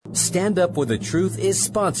Stand Up for the Truth is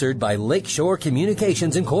sponsored by Lakeshore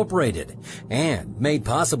Communications Incorporated and made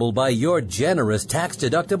possible by your generous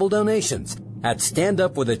tax-deductible donations at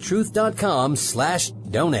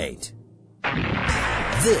standupforthetruth.com/donate.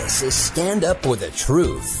 This is Stand Up for the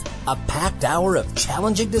Truth, a packed hour of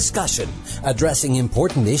challenging discussion addressing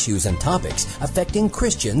important issues and topics affecting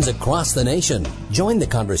Christians across the nation. Join the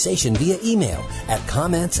conversation via email at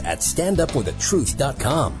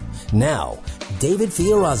comments@standupforthetruth.com. Now, David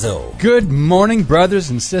Fiorazzo. Good morning, brothers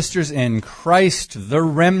and sisters in Christ, the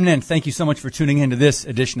remnant. Thank you so much for tuning into this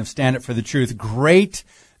edition of Stand Up for the Truth. Great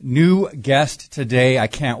new guest today. I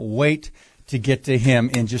can't wait to get to him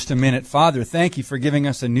in just a minute. Father, thank you for giving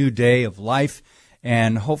us a new day of life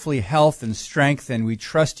and hopefully health and strength, and we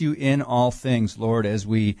trust you in all things, Lord, as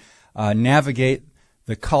we navigate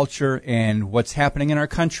the culture and what's happening in our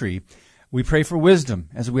country. We pray for wisdom,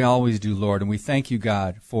 as we always do, Lord, and we thank you,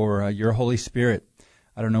 God, for your Holy Spirit.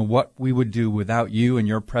 I don't know what we would do without you and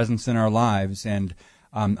your presence in our lives, and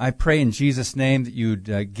I pray in Jesus' name that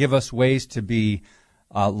you'd give us ways to be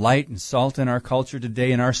light and salt in our culture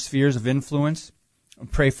today, in our spheres of influence.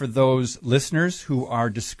 Pray for those listeners who are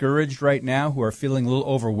discouraged right now, who are feeling a little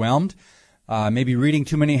overwhelmed, maybe reading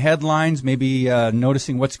too many headlines, maybe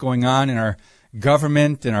noticing what's going on in our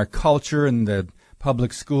government and our culture and the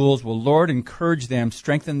public schools. Well, Lord, encourage them,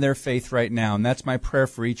 strengthen their faith right now. And that's my prayer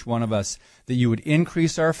for each one of us, that you would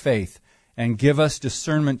increase our faith and give us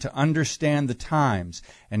discernment to understand the times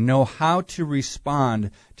and know how to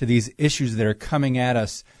respond to these issues that are coming at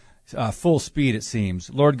us full speed, it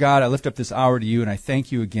seems. Lord God, I lift up this hour to you, and I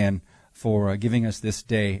thank you again for giving us this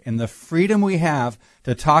day and the freedom we have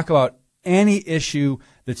to talk about any issue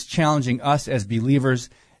that's challenging us as believers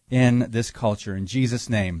in this culture. In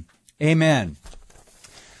Jesus' name, amen.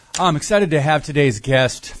 I'm excited to have today's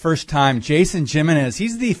guest, first time, Jason Jimenez.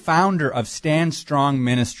 He's the founder of Stand Strong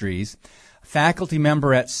Ministries, faculty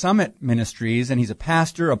member at Summit Ministries, and he's a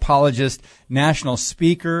pastor, apologist, national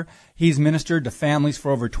speaker. He's ministered to families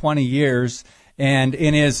for over 20 years, and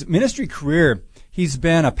in his ministry career, he's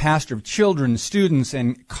been a pastor of children, students,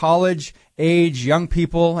 and college-age young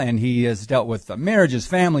people, and he has dealt with marriages,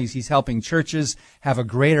 families. He's helping churches have a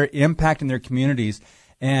greater impact in their communities,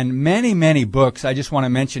 and many, many books. I just want to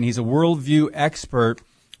mention he's a worldview expert,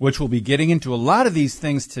 which we'll be getting into a lot of these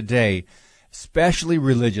things today, especially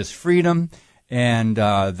religious freedom and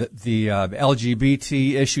the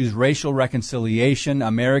LGBT issues, racial reconciliation,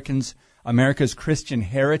 America's Christian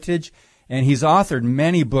heritage. And he's authored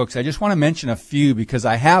many books. I just want to mention a few because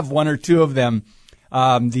I have one or two of them.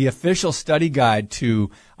 The official study guide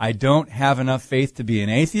to I Don't Have Enough Faith to Be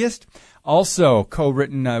an Atheist. Also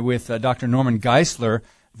co-written with Dr. Norman Geisler,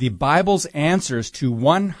 The Bible's Answers to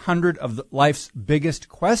 100 of Life's Biggest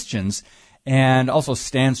Questions. And also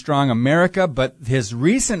Stand Strong America. But his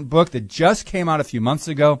recent book that just came out a few months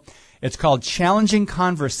ago, it's called Challenging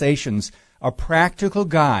Conversations, a Practical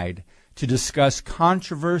Guide to Discuss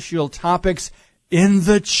Controversial Topics in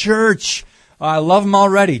the Church. I love him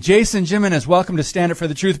already. Jason Jimenez, welcome to Stand Up for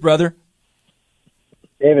the Truth, brother.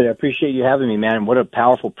 David, I appreciate you having me, man. What a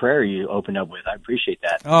powerful prayer you opened up with. I appreciate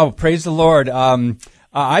that. Oh, praise the Lord.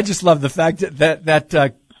 I just love the fact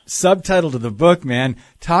that subtitle to the book, man,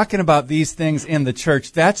 talking about these things in the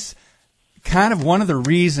church. That's kind of one of the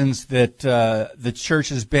reasons that the church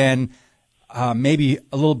has been maybe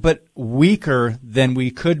a little bit weaker than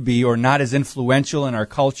we could be, or not as influential in our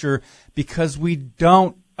culture, because we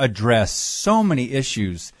don't address so many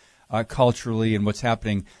issues culturally and what's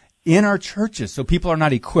happening in our churches. So people are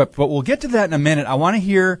not equipped. But we'll get to that in a minute. I want to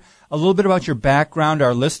hear a little bit about your background.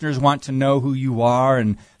 Our listeners want to know who you are,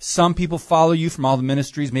 and some people follow you from all the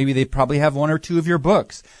ministries. Maybe they probably have one or two of your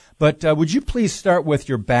books. But would you please start with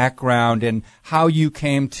your background and how you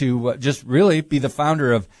came to just really be the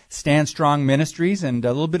founder of Stand Strong Ministries, and a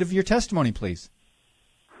little bit of your testimony, please?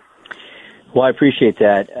 Well, I appreciate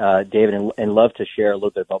that, David, and love to share a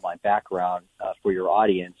little bit about my background for your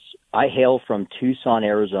audience. I hail from Tucson,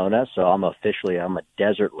 Arizona, so I'm a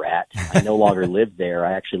desert rat. I no longer live there.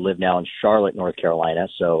 I actually live now in Charlotte, North Carolina.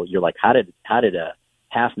 So you're like, how did a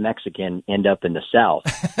half Mexican end up in the South?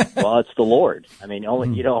 Well, it's the Lord. I mean,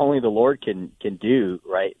 only the Lord can do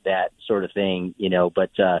right that sort of thing,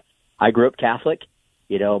 But I grew up Catholic.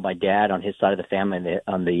 My dad on his side of the family,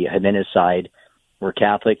 on the Jimenez side, were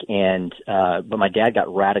Catholic, and but my dad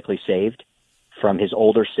got radically saved from his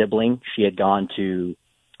older sibling. She had gone to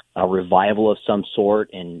a revival of some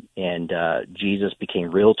sort, and Jesus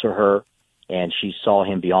became real to her, and she saw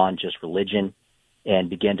him beyond just religion and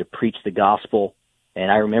began to preach the gospel.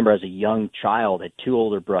 And I remember as a young child, had two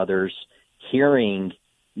older brothers, hearing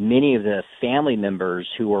many of the family members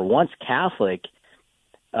who were once Catholic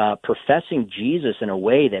professing Jesus in a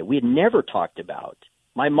way that we had never talked about.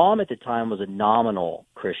 My mom at the time was a nominal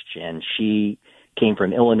Christian. She came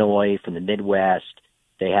from Illinois, from the Midwest.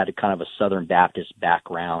 They had a kind of a Southern Baptist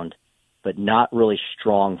background, but not really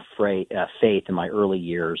strong faith in my early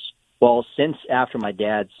years. Well, since after my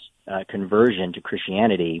dad's conversion to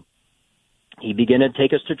Christianity, he began to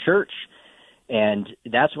take us to church. And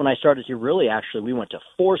that's when I started to really we went to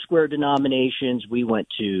Foursquare denominations. We went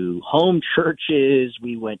to home churches.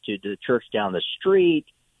 We went to the church down the street.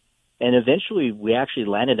 And eventually we actually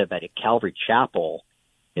landed up at a Calvary Chapel.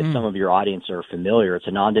 If some of your audience are familiar, it's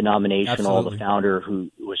a non-denominational. Absolutely. The founder, who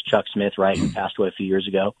was Chuck Smith, right, who passed away a few years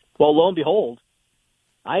ago. Well, lo and behold,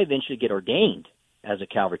 I eventually get ordained as a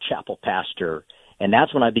Calvary Chapel pastor. And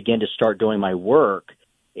that's when I began to start doing my work.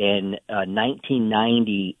 In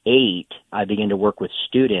 1998, I began to work with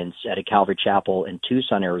students at a Calvary Chapel in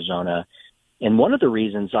Tucson, Arizona. And one of the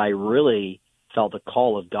reasons I really felt the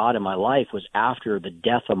call of God in my life was after the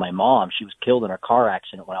death of my mom. She was killed in a car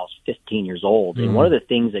accident when I was 15 years old. And one of the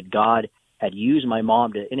things that God had used my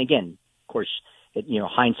mom to, and again, of course,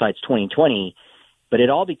 hindsight's 20/20, but it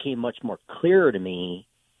all became much more clear to me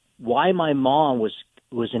why my mom was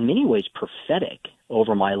in many ways prophetic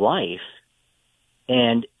over my life.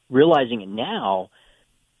 And realizing it now,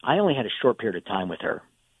 I only had a short period of time with her.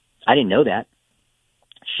 I didn't know that.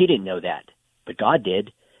 She didn't know that, but God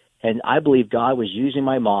did. And I believe God was using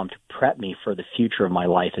my mom to prep me for the future of my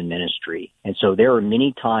life and ministry. And so there were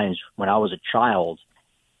many times when I was a child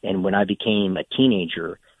and when I became a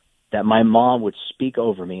teenager that my mom would speak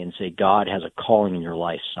over me and say, God has a calling in your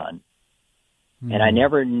life, son. And I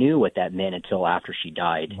never knew what that meant until after she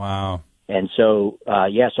died. Wow. And so,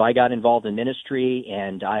 so I got involved in ministry,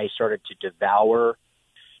 and I started to devour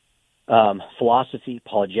philosophy,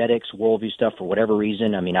 apologetics, worldview stuff for whatever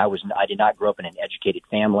reason. I mean, I did not grow up in an educated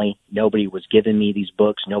family. Nobody was giving me these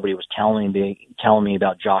books. Nobody was telling me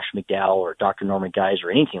about Josh McDowell or Dr. Norman Geisler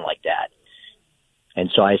or anything like that. And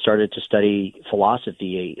so I started to study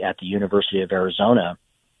philosophy at the University of Arizona.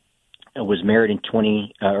 I was married in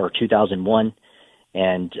 2001.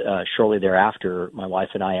 And shortly thereafter, my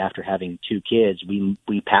wife and I, after having 2 kids,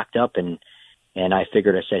 we packed up and I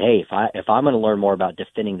figured, I said, hey, if I'm going to learn more about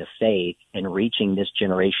defending the faith and reaching this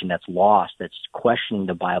generation that's lost, that's questioning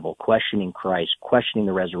the Bible, questioning Christ, questioning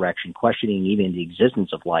the resurrection, questioning even the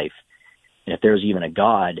existence of life, and if there's even a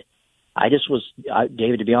God,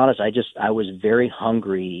 David, to be honest, I was very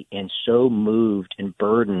hungry and so moved and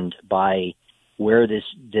burdened by where the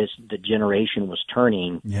generation was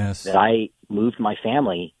turning, yes, that I moved my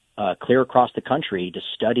family clear across the country to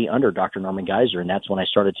study under Dr. Norman Geisler, and that's when I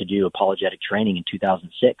started to do apologetic training in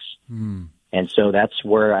 2006. And so that's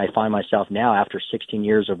where I find myself now after 16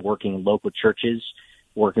 years of working in local churches,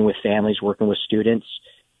 working with families, working with students.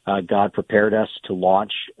 God prepared us to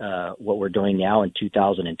launch what we're doing now in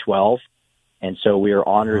 2012, and so we are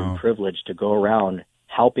honored and privileged to go around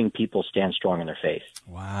helping people stand strong in their faith.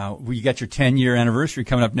 Wow. Well, you got your 10-year anniversary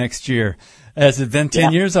coming up next year. Has it been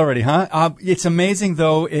 10 years already, huh? It's amazing,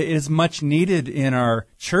 though. It is much needed in our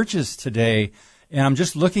churches today. And I'm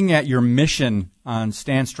just looking at your mission on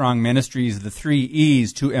Stand Strong Ministries, the 3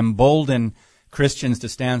 E's, to embolden Christians to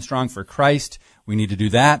stand strong for Christ. We need to do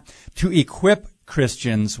that. To equip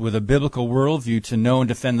Christians with a biblical worldview to know and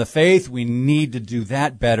defend the faith. We need to do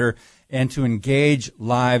that better. And to engage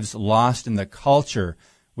lives lost in the culture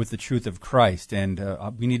with the truth of Christ. And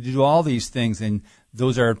we need to do all these things, and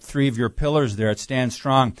those are 3 of your pillars there at Stand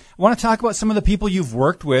Strong. I want to talk about some of the people you've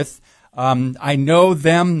worked with. I know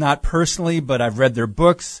them, not personally, but I've read their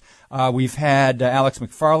books. We've had Alex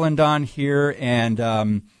McFarland on here and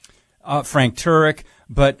Frank Turek.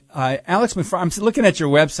 But Alex McFarland, I'm looking at your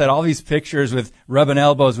website, all these pictures with rubbing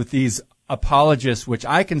elbows with these apologists, which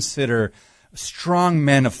I consider strong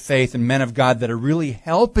men of faith and men of God that are really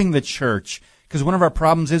helping the church, because one of our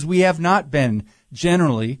problems is we have not been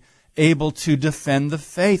generally able to defend the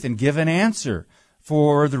faith and give an answer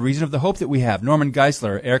for the reason of the hope that we have. Norman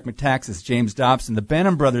Geisler, Eric Metaxas, James Dobson, the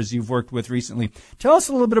Benham brothers you've worked with recently. Tell us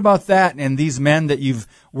a little bit about that and these men that you've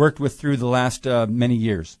worked with through the last many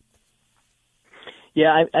years.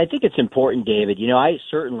 Yeah, I think it's important, David. I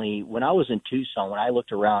certainly, when I was in Tucson, when I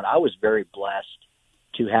looked around, I was very blessed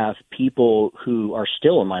to have people who are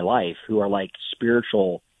still in my life, who are like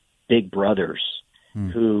spiritual big brothers,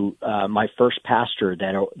 who my first pastor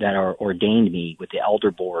that ordained me with the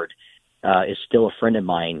elder board is still a friend of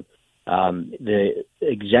mine. The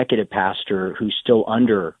executive pastor who's still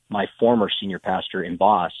under my former senior pastor and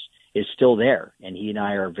boss is still there, and he and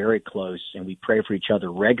I are very close, and we pray for each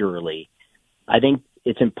other regularly. I think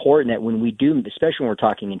it's important that when we do, especially when we're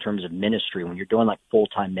talking in terms of ministry, when you're doing like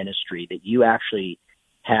full-time ministry, that you actually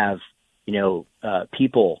have,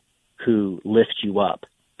 people who lift you up,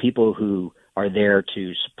 people who are there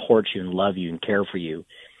to support you and love you and care for you.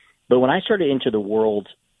 But when I started into the world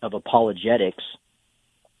of apologetics,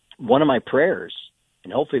 one of my prayers,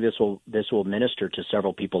 and hopefully this will minister to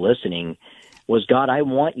several people listening, was, God, I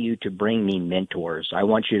want you to bring me mentors. I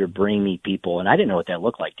want you to bring me people. And I didn't know what that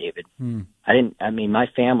looked like, David. My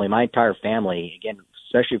family, my entire family, again,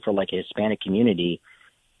 especially for like a Hispanic community,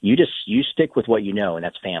 you stick with what you know, and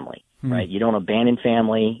that's family, right? You don't abandon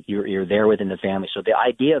family. You're there within the family. So the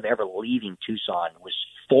idea of ever leaving Tucson was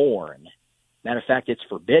foreign. Matter of fact, it's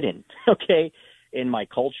forbidden, okay, in my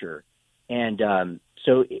culture. And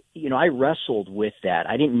so, I wrestled with that.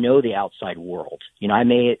 I didn't know the outside world.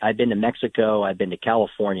 I'd been to Mexico. I'd been to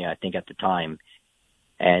California, I think, at the time.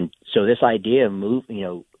 And so this idea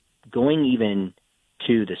of going even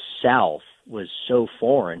to the South was so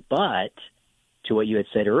foreign. But to what you had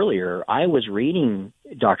said earlier, I was reading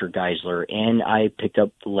Dr. Geisler, and I picked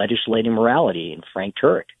up Legislating Morality and Frank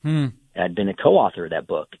Turek. I'd been a co-author of that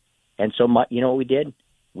book. And so, what we did?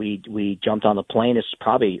 We jumped on the plane. It's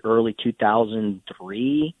probably early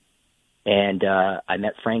 2003, and I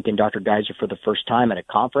met Frank and Dr. Geiser for the first time at a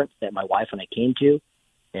conference that my wife and I came to,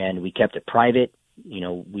 and we kept it private.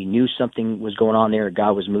 We knew something was going on there.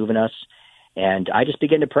 God was moving us, and I just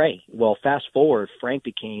began to pray. Well, fast forward, Frank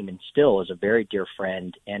became and still is a very dear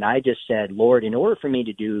friend, and I just said, Lord, in order for me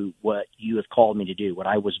to do what you have called me to do, what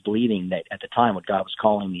I was believing that at the time what God was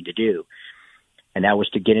calling me to do, and that was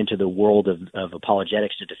to get into the world of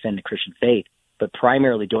apologetics to defend the Christian faith, but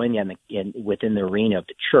primarily doing that within the arena of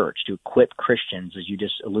the church to equip Christians, as you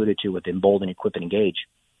just alluded to with Embolden, Equip, and Engage.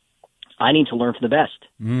 I need to learn from the best,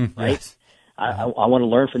 right? Yes. I want to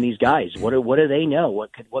learn from these guys. What do they know?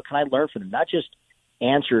 What can I learn from them? Not just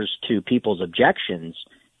answers to people's objections,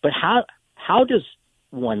 but how does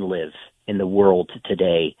one live in the world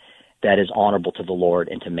today that is honorable to the Lord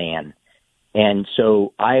and to man? And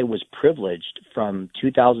so I was privileged from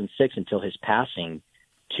 2006 until his passing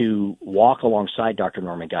to walk alongside Dr.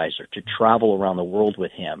 Norman Geisler, to travel around the world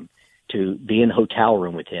with him, to be in the hotel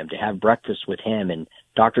room with him, to have breakfast with him and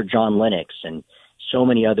Dr. John Lennox and so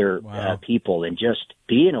many other people, and just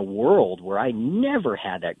be in a world where I never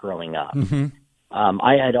had that growing up.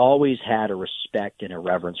 I had always had a respect and a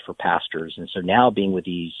reverence for pastors. And so now being with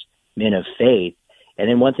these men of faith, and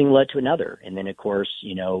then one thing led to another. And then, of course,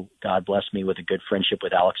 God blessed me with a good friendship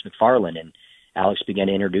with Alex McFarland. And Alex began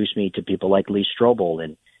to introduce me to people like Lee Strobel.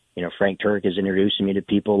 And, Frank Turek is introducing me to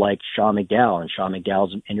people like Sean McDowell. And Sean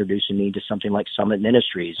McDowell's introducing me to something like Summit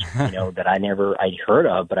Ministries, that I'd heard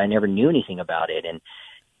of, but I never knew anything about it.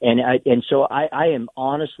 And so I am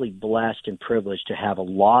honestly blessed and privileged to have a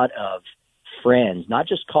lot of friends, not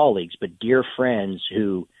just colleagues, but dear friends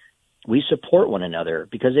who we support one another,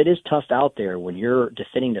 because it is tough out there when you're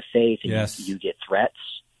defending the faith and you get threats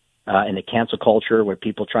in the cancel culture where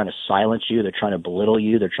people are trying to silence you, they're trying to belittle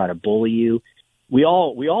you, they're trying to bully you. We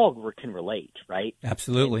all can relate, right?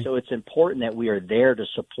 Absolutely. And so it's important that we are there to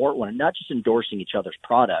support one, not just endorsing each other's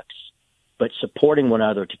products, but supporting one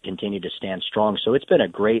another to continue to stand strong. So it's been a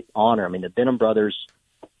great honor. I mean, the Benham brothers,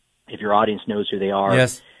 if your audience knows who they are,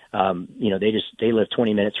 they live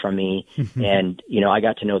 20 minutes from me. And, I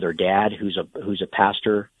got to know their dad, who's a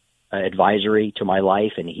pastor advisory to my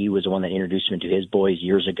life. And he was the one that introduced me to his boys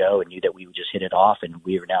years ago and knew that we would just hit it off. And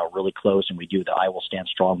we are now really close, and we do the I Will Stand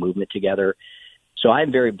Strong movement together. So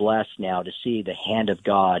I'm very blessed now to see the hand of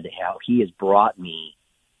God, how he has brought me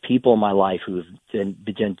people in my life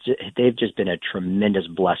they've just been a tremendous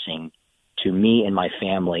blessing to me and my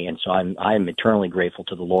family. And so I'm eternally grateful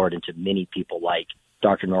to the Lord and to many people like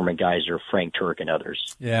Dr. Norman Geisler, Frank Turek, and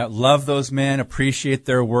others. Yeah, love those men, appreciate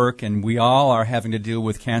their work, and we all are having to deal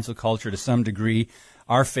with cancel culture to some degree.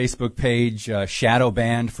 Our Facebook page, shadow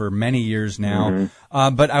banned for many years now.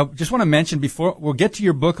 But I just want to mention before, we'll get to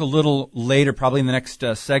your book a little later, probably in the next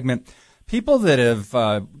segment, people that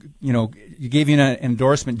have, you gave you an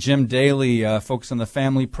endorsement, Jim Daly, Focus on the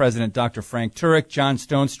Family, President Dr. Frank Turek, John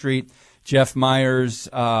Stonestreet, Jeff Myers,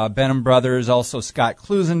 Benham Brothers, also Scott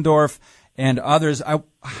Klusendorf, and others.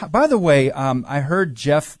 By the way, I heard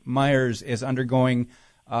Jeff Myers is undergoing,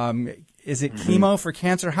 is it chemo for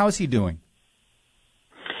cancer? How is he doing?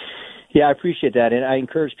 Yeah, I appreciate that. And I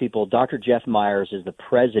encourage people, Dr. Jeff Myers is the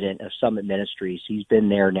president of Summit Ministries. He's been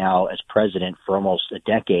there now as president for almost a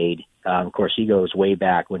decade. Of course, he goes way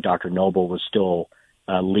back when Dr. Noble was still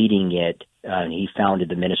leading it. And he founded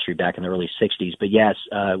the ministry back in the early 60s. But yes,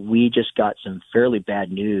 we just got some fairly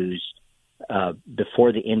bad news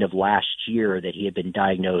before the end of last year that he had been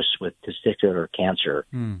diagnosed with testicular cancer.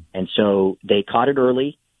 And so they caught it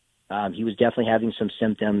early. He was definitely having some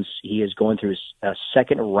symptoms. He is going through a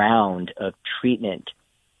second round of treatment.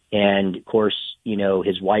 And, of course,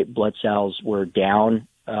 his white blood cells were down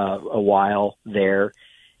a while there.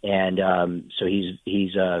 And so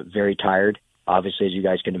he's very tired, obviously, as you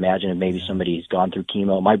guys can imagine, and maybe somebody who's gone through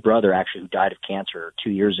chemo. My brother, actually, who died of cancer 2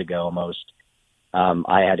 years ago almost,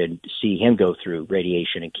 I had to see him go through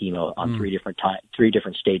radiation and chemo on three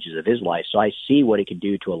different stages of his life. So I see what it can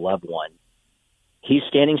do to a loved one. He's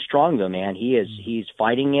standing strong, though, man. He's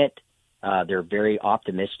fighting it. They're very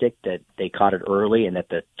optimistic that they caught it early and that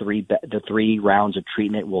the three rounds of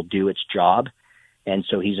treatment will do its job. And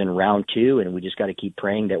so he's in round 2, and we just got to keep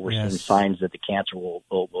praying that we're seeing signs that the cancer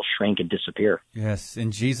will shrink and disappear. Yes,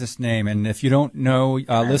 in Jesus' name. And if you don't know,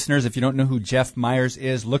 listeners, if you don't know who Jeff Myers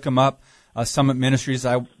is, look him up. Summit Ministries,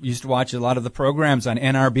 I used to watch a lot of the programs on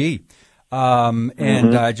NRB.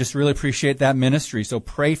 And I just really appreciate that ministry. So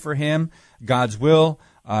pray for him, God's will,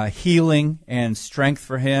 healing and strength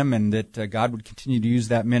for him, and that God would continue to use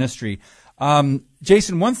that ministry.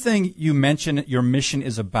 Jason, one thing you mentioned your mission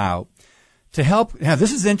is about, to help. Now,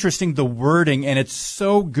 this is interesting, the wording, and it's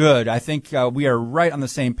so good. I think we are right on the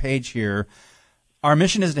same page here. Our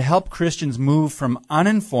mission is to help Christians move from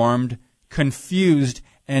uninformed, confused,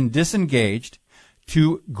 and disengaged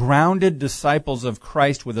to grounded disciples of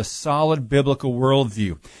Christ with a solid biblical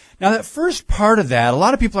worldview. Now, that first part of that, a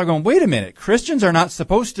lot of people are going, wait a minute, Christians are not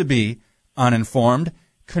supposed to be uninformed,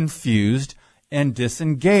 confused, and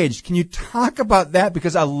disengaged. Can you talk about that?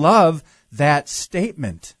 Because I love that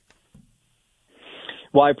statement.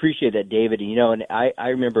 Well, I appreciate that, David. And I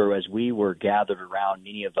remember as we were gathered around,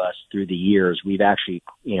 many of us through the years, we've actually,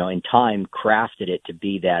 in time crafted it to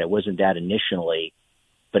be that. It wasn't that initially,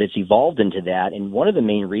 but it's evolved into that. And one of the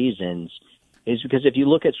main reasons is because if you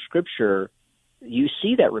look at Scripture, you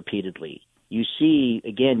see that repeatedly. You see,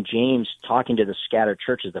 again, James talking to the scattered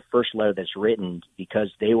churches, the first letter that's written,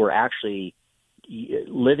 because they were actually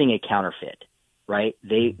living a counterfeit, right?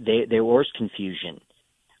 There was confusion.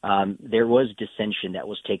 There was dissension that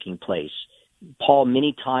was taking place. Paul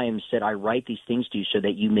many times said, I write these things to you so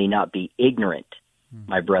that you may not be ignorant,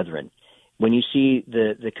 my brethren. When you see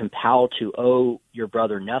the compel to owe your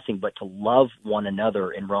brother nothing but to love one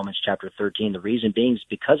another in Romans chapter 13, the reason being is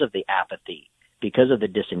because of the apathy, because of the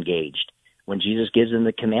disengaged. When Jesus gives them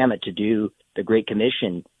the commandment to do the Great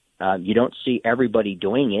Commission, you don't see everybody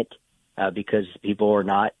doing it because people are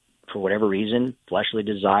not, for whatever reason, fleshly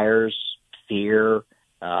desires, fear,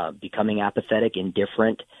 becoming apathetic,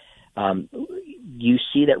 indifferent. You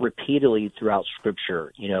see that repeatedly throughout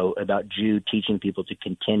Scripture, about Jude teaching people to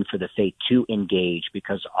contend for the faith, to engage,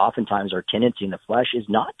 because oftentimes our tendency in the flesh is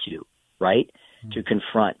not to, right? To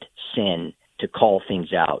confront sin, to call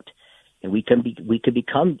things out. And we could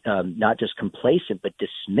become not just complacent, but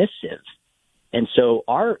dismissive. And so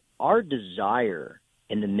our desire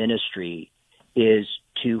in the ministry is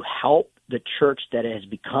to help the church that has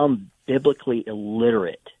become biblically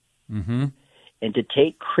illiterate, and to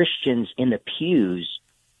take Christians in the pews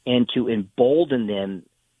and to embolden them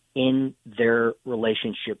in their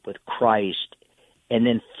relationship with Christ, and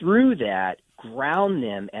then through that ground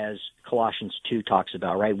them, as Colossians 2 talks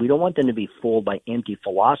about, right? We don't want them to be fooled by empty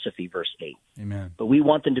philosophy, verse 8. Amen. But we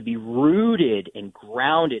want them to be rooted and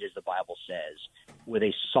grounded, as the Bible says, with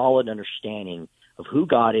a solid understanding of who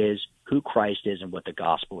God is, who Christ is, and what the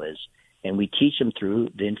gospel is. And we teach them through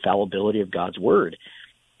the infallibility of God's word.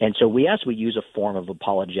 And so we use a form of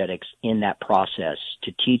apologetics in that process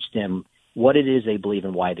to teach them what it is they believe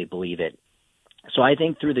and why they believe it. So I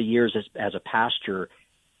think through the years as a pastor,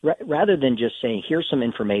 rather than just saying, here's some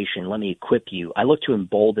information, let me equip you, I look to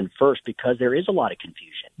Embolden first, because there is a lot of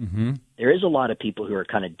confusion. There is a lot of people who are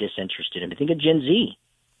kind of disinterested. And I think of Gen Z.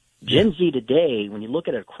 Gen Z today, when you look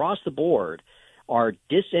at it across the board, are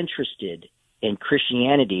disinterested in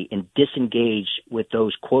Christianity and disengaged with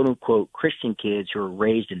those quote-unquote Christian kids who are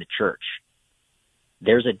raised in the church.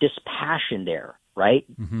 There's a dispassion there, right?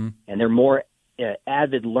 And they're more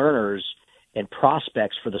avid learners and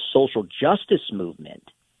prospects for the social justice movement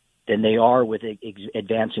than they are with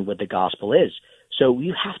advancing what the gospel is. So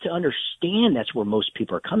you have to understand that's where most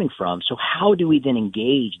people are coming from. So how do we then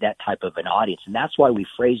engage that type of an audience? And that's why we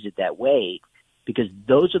phrased it that way, because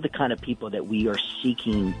those are the kind of people that we are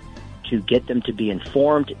seeking to get them to be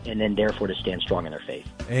informed and then therefore to stand strong in their faith.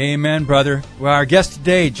 Amen, brother. Well, our guest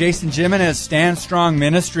today, Jason Jimenez, Stand Strong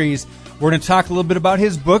Ministries. We're going to talk a little bit about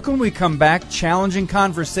his book when we come back, Challenging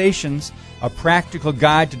Conversations, a practical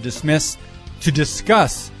guide to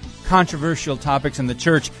discuss controversial topics in the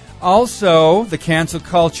church. Also, the cancel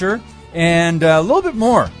culture, and a little bit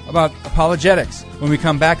more about apologetics when we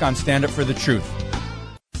come back on Stand Up for the Truth.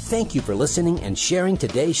 Thank you for listening and sharing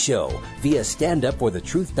today's show via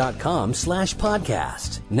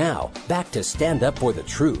standupforthetruth.com/podcast. Now, back to Stand Up for the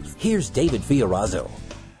Truth. Here's David Fiorazo.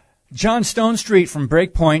 John Stonestreet from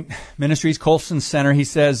Breakpoint Ministries, Colson Center, he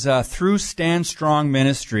says, through Stand Strong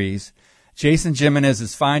Ministries, Jason Jimenez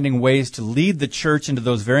is finding ways to lead the church into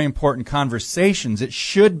those very important conversations it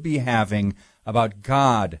should be having about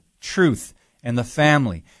God, truth, and the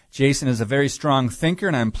family. Jason is a very strong thinker,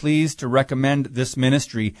 and I'm pleased to recommend this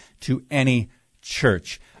ministry to any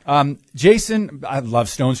church. Jason, I love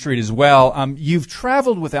Stonestreet as well. You've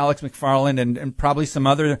traveled with Alex McFarland and probably some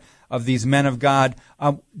other of these men of God.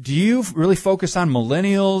 Do you really focus on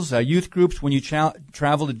millennials, youth groups, when you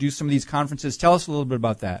travel to do some of these conferences? Tell us a little bit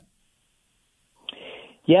about that.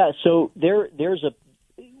 Yeah, so there's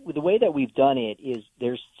the way that we've done it is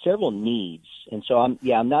there's several needs, and so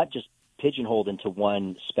I'm not just pigeonholed into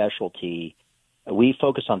one specialty. We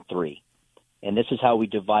focus on three, and this is how we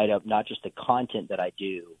divide up not just the content that I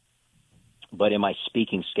do, but in my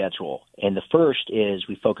speaking schedule. And the first is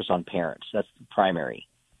we focus on parents. That's the primary,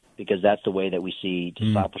 because that's the way that we see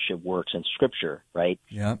discipleship works in Scripture, right?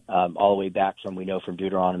 Yeah. All the way back from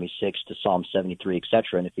Deuteronomy 6 to Psalm 73, et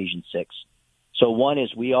cetera, and Ephesians 6. So one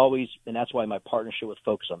is we always, and that's why my partnership with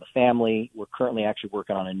Focus on the Family, we're currently actually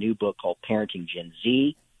working on a new book called Parenting Gen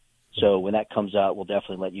Z. So when that comes out, we'll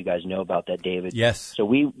definitely let you guys know about that, David. Yes. So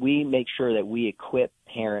we make sure that we equip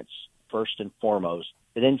parents first and foremost.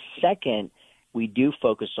 And then second, we do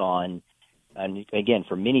focus on, and again,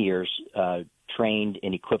 for many years, trained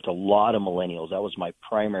and equipped a lot of millennials. That was my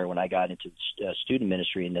primary when I got into student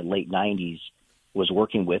ministry in the late 90s, was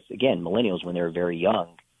working with, again, millennials when they were very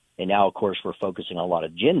young. And now, of course, we're focusing on a lot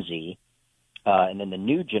of Gen Z. And then the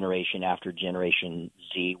new generation after Generation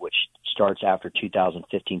Z, which starts after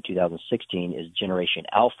 2015, 2016, is Generation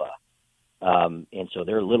Alpha. And so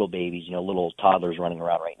they're little babies, little toddlers running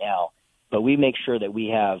around right now. But we make sure that we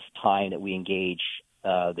have time that we engage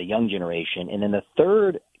the young generation. And then the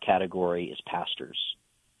third category is pastors,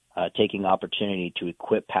 taking opportunity to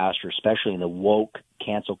equip pastors, especially in the woke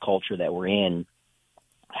cancel culture that we're in,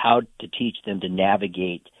 how to teach them to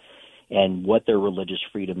navigate and what their religious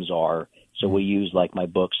freedoms are. So we use, like my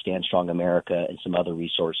book, Stand Strong America, and some other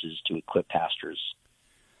resources to equip pastors.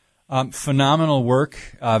 Phenomenal work,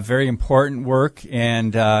 very important work.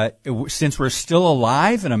 And since we're still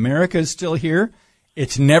alive and America is still here,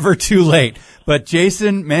 it's never too late. But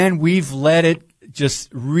Jason, man, we've let it just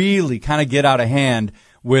really kind of get out of hand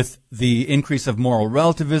with the increase of moral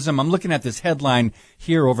relativism. I'm looking at this headline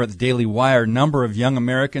here over at the Daily Wire. Number of young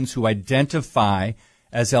Americans who identify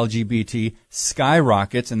as LGBT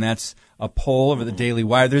skyrockets, and that's a poll over the Daily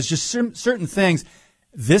Wire. There's just certain things.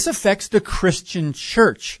 This affects the Christian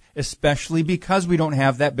church, especially because we don't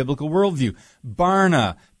have that biblical worldview.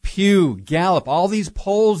 Barna, Pew, Gallup, all these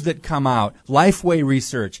polls that come out, Lifeway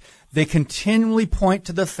Research, they continually point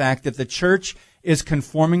to the fact that the church is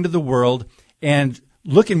conforming to the world and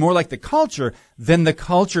looking more like the culture than the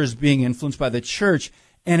culture is being influenced by the church.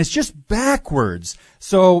 And it's just backwards.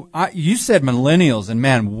 So you said millennials, and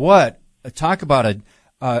man, talk about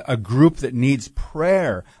a group that needs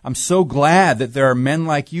prayer. I'm so glad that there are men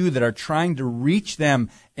like you that are trying to reach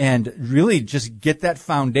them and really just get that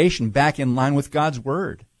foundation back in line with God's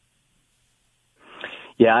Word.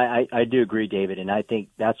 Yeah, I do agree, David, and I think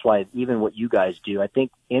that's why even what you guys do, I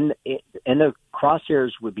think in the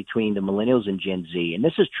crosshairs between the millennials and Gen Z, and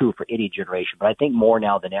this is true for any generation, but I think more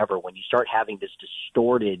now than ever when you start having this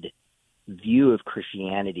distorted view of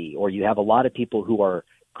Christianity, or you have a lot of people who are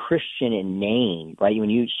Christian in name, right?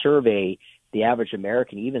 When you survey the average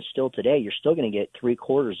American, even still today, you're still going to get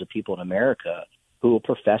 3/4 of people in America who will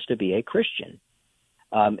profess to be a Christian.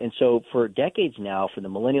 And so for decades now, from the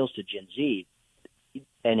millennials to Gen Z,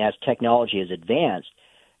 and as technology has advanced,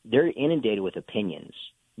 they're inundated with opinions,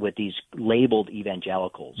 with these labeled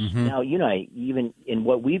evangelicals. Mm-hmm. Now, even in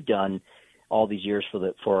what we've done all these years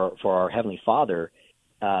for our Heavenly Father,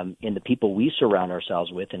 in the people we surround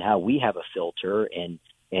ourselves with, and how we have a filter and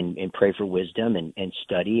pray for wisdom and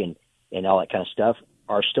study and all that kind of stuff,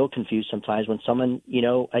 are still confused sometimes when someone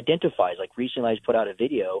identifies. Like recently, I just put out a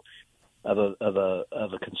video of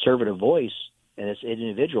a conservative voice. And this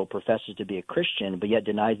individual professes to be a Christian, but yet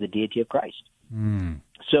denies the deity of Christ. Mm.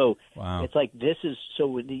 So wow. It's like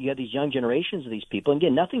so you have these young generations of these people. And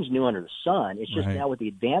again, nothing's new under the sun. It's just now with the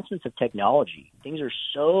advancements of technology, things are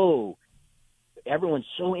everyone's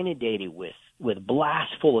so inundated with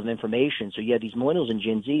blast full of information. So you have these millennials and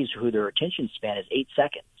Gen Zs who their attention span is 8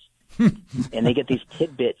 seconds. And they get these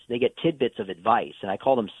tidbits of advice, and I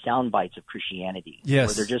call them sound bites of Christianity.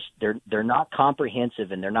 Yes. Where they're not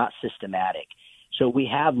comprehensive and they're not systematic. So we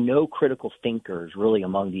have no critical thinkers really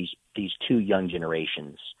among these two young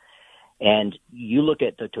generations. And you look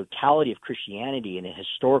at the totality of Christianity in a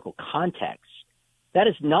historical context, that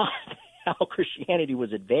is not how Christianity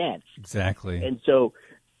was advanced. Exactly. And so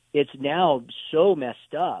it's now so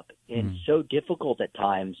messed up and so difficult at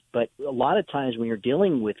times. But a lot of times when you're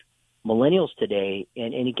dealing with millennials today,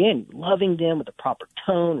 and again, loving them with the proper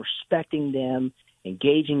tone, respecting them,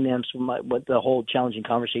 engaging them, so what the whole Challenging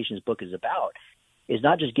Conversations book is about is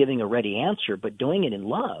not just giving a ready answer, but doing it in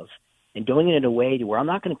love and doing it in a way to where I'm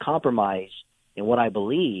not going to compromise in what I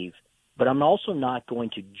believe, but I'm also not going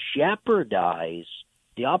to jeopardize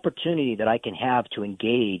the opportunity that I can have to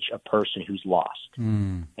engage a person who's lost.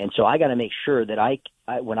 And so I got to make sure that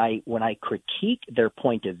when I critique their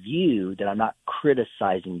point of view, that I'm not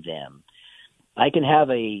criticizing them. I can have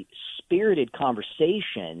a spirited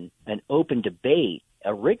conversation, an open debate,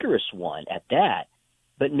 a rigorous one at that,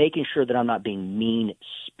 but making sure that I'm not being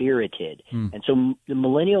mean-spirited. And so the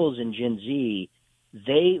millennials and Gen Z,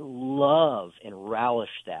 they love and relish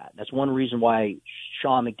that. That's one reason why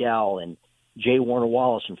Sean McDowell and Jay Warner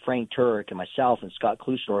Wallace and Frank Turek and myself and Scott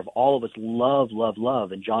Klusendorf, all of us love,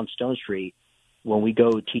 and John Stonestreet when we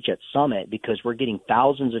go teach at Summit, because we're getting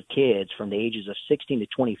thousands of kids from the ages of 16 to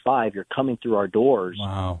 25. You're coming through our doors.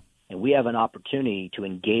 Wow. And we have an opportunity to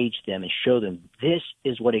engage them and show them this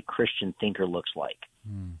is what a Christian thinker looks like.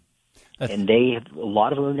 And a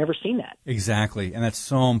lot of them have never seen that. Exactly. And that's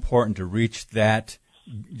so important to reach that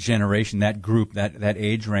generation, that group, that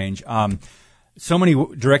age range. So many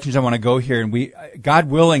directions I want to go here, and God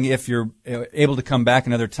willing, if you're able to come back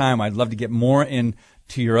another time, I'd love to get more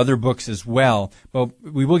into your other books as well. But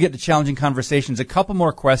we will get to Challenging Conversations. A couple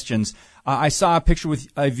more questions. I saw a picture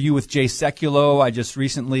of you with Jay Sekulow. I just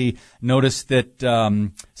recently noticed that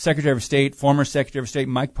former Secretary of State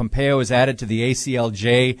Mike Pompeo is added to the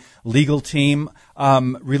ACLJ legal team.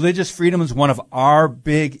 Religious freedom is one of our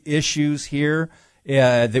big issues here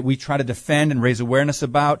that we try to defend and raise awareness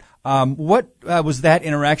about. What was that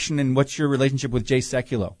interaction, and what's your relationship with Jay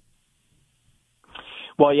Sekulow?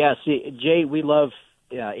 Well, yeah, see, Jay, we love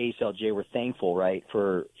ACLJ. We're thankful, right,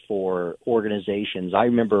 for organizations. I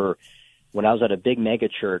remember when I was at a big mega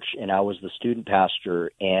church and I was the student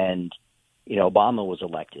pastor, and Obama was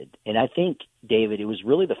elected. And I think, David, it was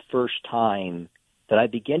really the first time that I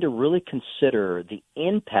began to really consider the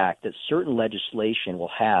impact that certain legislation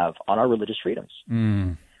will have on our religious freedoms.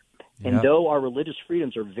 And though our religious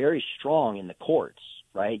freedoms are very strong in the courts,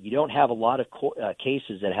 right, you don't have a lot of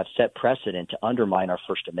cases that have set precedent to undermine our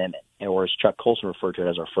First Amendment, or as Chuck Colson referred to it,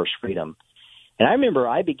 as our first freedom. And I remember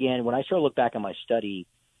when I started to look back on my study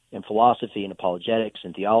in philosophy and apologetics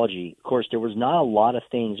and theology, of course, there was not a lot of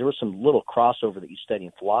things. There was some little crossover that you study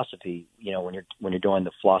in philosophy, when you're doing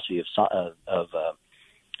the philosophy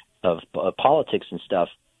of politics and stuff.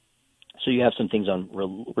 So you have some things on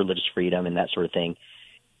religious freedom and that sort of thing.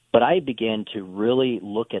 But I began to really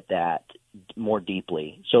look at that more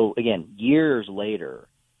deeply. So again, years later,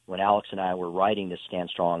 when Alex and I were writing this Stand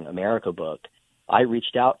Strong America book, I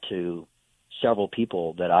reached out to several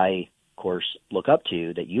people that I, of course, look up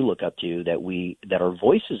to, that you look up to, that are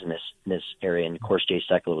voices in this area. And of course, Jay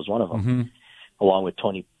Sekulow was one of them, along with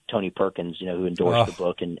Tony Perkins, who endorsed the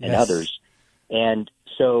book, and others. And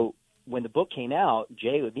so when the book came out,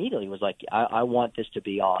 Jay immediately was like, I want this to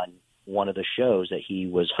be on one of the shows that he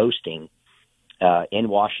was hosting in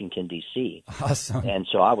Washington, D.C. Awesome. And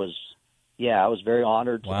so I was very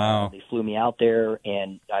honored. Wow. They flew me out there,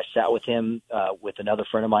 and I sat with him, with another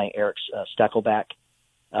friend of mine, Eric Steckelback,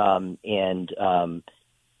 and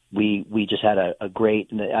we just had a great.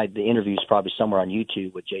 The interview is probably somewhere on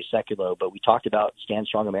YouTube with Jay Sekulow, but we talked about Stand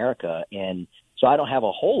Strong America, and so I don't have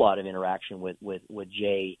a whole lot of interaction with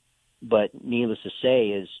Jay, but needless to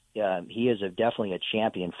say, he is definitely a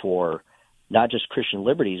champion for not just Christian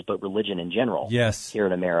liberties, but religion in general. Yes. Here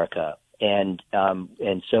in America. And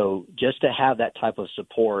so just to have that type of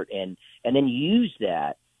support and then use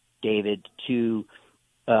that, David, to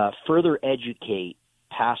further educate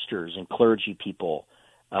pastors and clergy people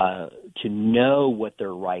to know what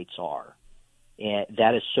their rights are. And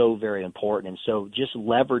that is so very important. And so just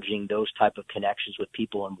leveraging those type of connections with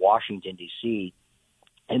people in Washington, D.C.,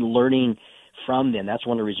 and learning from them. That's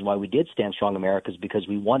one of the reasons why we did Stand Strong America, is because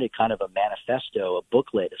we wanted kind of a manifesto, a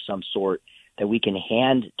booklet of some sort that we can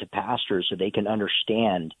hand to pastors so they can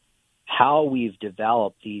understand how we've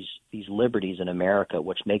developed these liberties in America,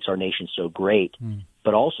 which makes our nation so great,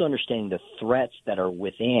 but also understanding the threats that are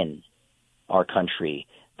within our country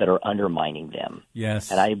that are undermining them. Yes.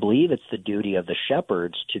 And I believe it's the duty of the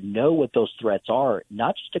shepherds to know what those threats are,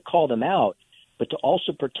 not just to call them out, but to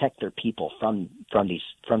also protect their people from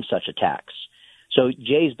such attacks. So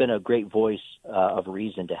Jay's been a great voice of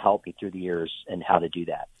reason to help me through the years and how to do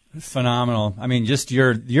that. Phenomenal. I mean, just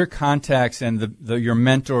your contacts and your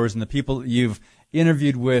mentors and the people that you've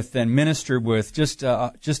interviewed with and ministered with, just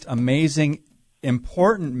amazing,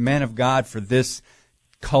 important men of God for this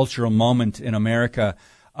cultural moment in America.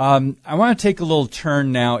 I want to take a little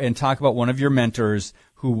turn now and talk about one of your mentors,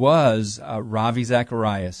 who was Ravi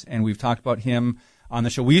Zacharias, and we've talked about him on the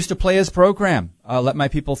show. We used to play his program, Let My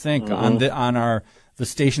People Think, on the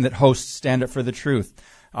station that hosts Stand Up for the Truth.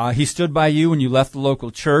 He stood by you when you left the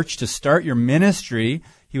local church to start your ministry.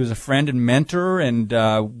 He was a friend and mentor, and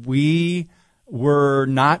we were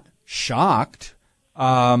not shocked,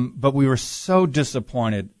 but we were so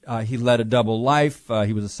disappointed. He led a double life.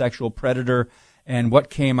 He was a sexual predator, and what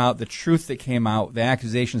came out, the truth that came out, the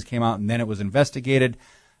accusations came out, and then it was investigated.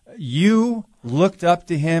 You looked up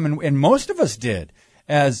to him, and most of us did,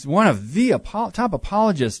 as one of the top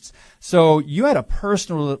apologists. So you had a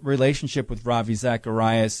personal relationship with Ravi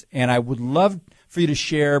Zacharias, and I would love for you to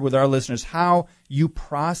share with our listeners how you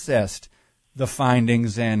processed the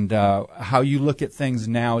findings and how you look at things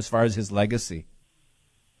now as far as his legacy.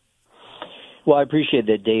 Well, I appreciate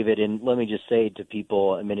that, David, and let me just say to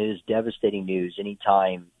people, I mean, it is devastating news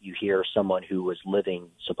anytime you hear someone who was living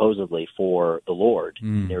supposedly for the Lord.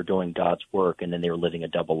 They were doing God's work, and then they were living a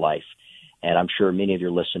double life. And I'm sure many of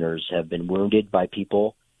your listeners have been wounded by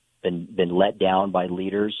people, been let down by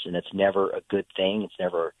leaders, and it's never a good thing. It's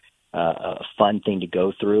never a fun thing to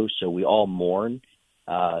go through. So we all mourn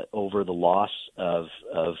over the loss of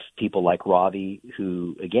people like Ravi,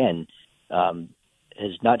 who, again,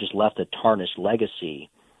 has not just left a tarnished legacy,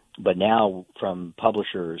 but now from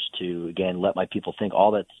publishers to, again, Let My People Think,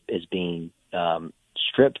 all that is being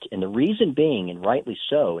stripped. And the reason being, and rightly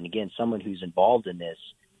so, and again, someone who's involved in this,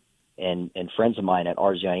 and friends of mine at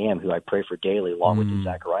RZIM, who I pray for daily, along with the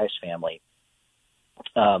Zacharias family,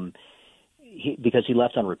 because he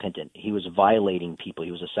left unrepentant. He was violating people.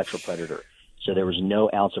 He was a sexual predator. So there was no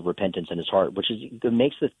ounce of repentance in his heart, which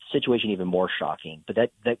makes the situation even more shocking. But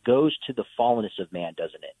that goes to the fallenness of man,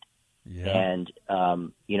 doesn't it? Yeah. And,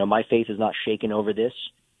 my faith is not shaken over this.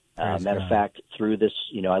 Matter of fact, through this,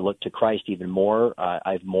 I look to Christ even more.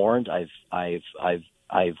 I've mourned. I've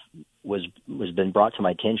been brought to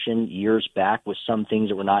my attention years back with some things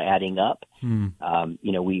that were not adding up.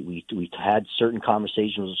 We had certain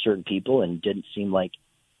conversations with certain people, and didn't seem like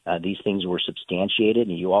these things were substantiated.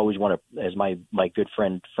 And you always want to, as my good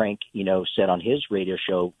friend Frank, said on his radio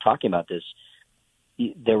show talking about this,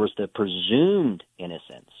 there was the presumed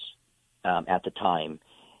innocence at the time.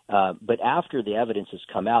 But after the evidence has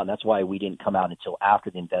come out, and that's why we didn't come out until after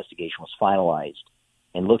the investigation was finalized,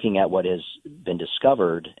 and looking at what has been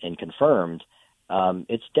discovered and confirmed,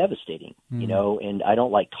 it's devastating, and I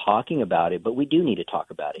don't like talking about it, but we do need to talk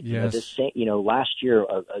about it. Yes. Last year,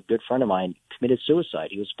 a good friend of mine committed suicide.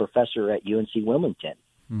 He was a professor at UNC Wilmington.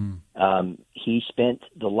 He spent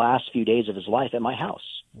the last few days of his life at my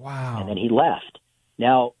house. Wow. And then he left.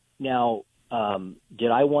 Now,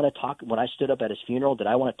 did I want to talk, when I stood up at his funeral, did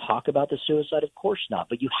I want to talk about the suicide? Of course not.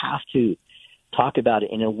 But you have to talk about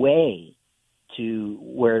it in a way to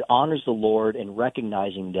where it honors the Lord, and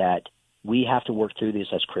recognizing that we have to work through this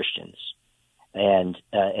as Christians, and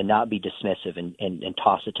not be dismissive and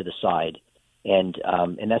toss it to the side. And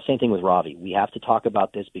that same thing with Ravi. We have to talk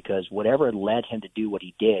about this, because whatever led him to do what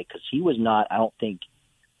he did, because he was not, I don't think,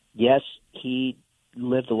 yes, he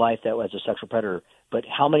lived a life that was a sexual predator, but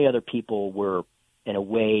how many other people were in a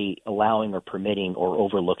way allowing or permitting or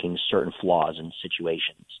overlooking certain flaws in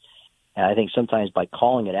situations? And I think sometimes by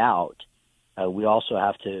calling it out, we also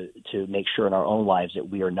have to make sure in our own lives that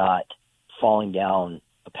we are not falling down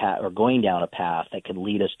a path or going down a path that could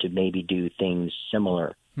lead us to maybe do things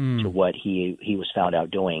similar to what he was found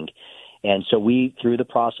out doing. And so we, through the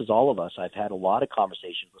process, all of us, I've had a lot of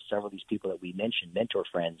conversations with several of these people that we mentioned, mentor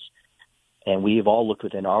friends, and we have all looked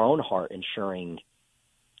within our own heart, ensuring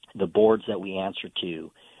the boards that we answer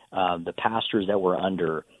to, the pastors that we're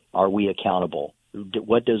under, are we accountable?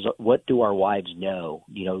 What do our wives know?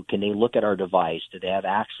 Can they look at our device? Do they have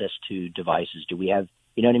access to devices? Do we have,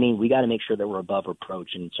 you know what I mean? We got to make sure that we're above reproach.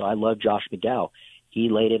 And so I love Josh McDowell. He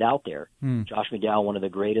laid it out there. Josh McDowell, one of the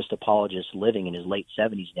greatest apologists living, in his late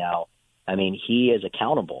 70s now. I mean, he is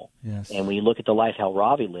accountable. Yes. And when you look at the life how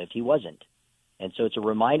Ravi lived, he wasn't. And so it's a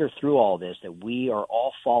reminder through all this that we are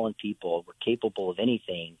all fallen people. We're capable of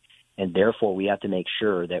anything, and therefore we have to make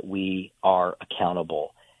sure that we are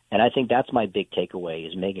accountable. And I think that's my big takeaway,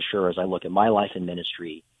 is making sure, as I look at my life and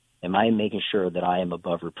ministry, am I making sure that I am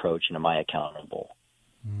above reproach, and am I accountable?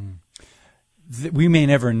 We may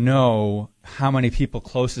never know how many people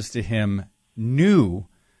closest to him knew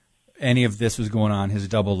any of this was going on, his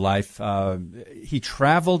double life. He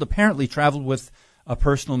apparently traveled with a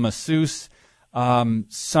personal masseuse.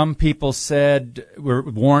 Some people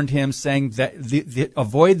warned him, saying that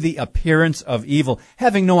avoid the appearance of evil,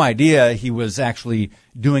 having no idea he was actually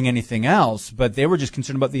doing anything else, but they were just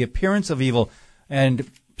concerned about the appearance of evil. And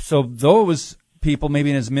so those people, maybe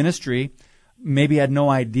in his ministry, maybe had no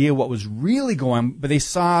idea what was really going on, but they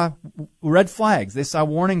saw red flags. They saw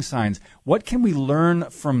warning signs. What can we learn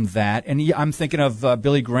from that? And I'm thinking of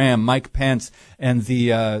Billy Graham, Mike Pence, and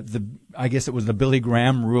I guess it was the Billy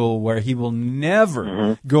Graham rule, where he will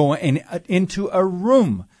never go into a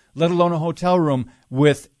room, let alone a hotel room,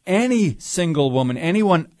 with any single woman, any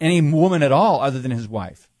woman at all other than his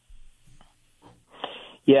wife.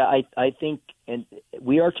 Yeah, I think, and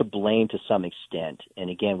we are to blame to some extent. And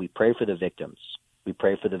again, we pray for the victims. We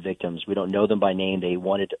pray for the victims. We don't know them by name.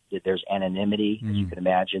 There's anonymity, as you can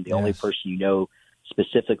imagine. The only person you know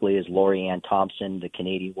specifically is Lori Ann Thompson, the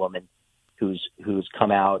Canadian woman who's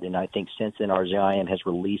come out. And I think since then, RZIM has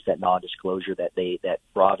released that non-disclosure that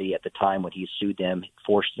Ravi, at the time when he sued them,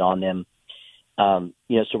 forced it on them.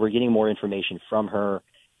 So we're getting more information from her.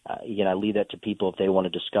 I leave that to people if they want to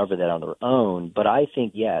discover that on their own. But I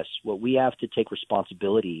think, yes, what we have to take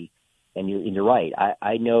responsibility, and you're right.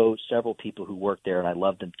 I know several people who work there, and I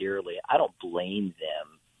love them dearly. I don't blame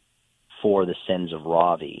them for the sins of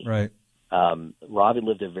Ravi. Right. Ravi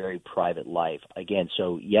lived a very private life. Again,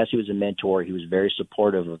 so yes, he was a mentor. He was very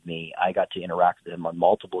supportive of me. I got to interact with him on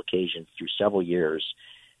multiple occasions through several years.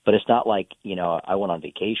 But it's not like, I went on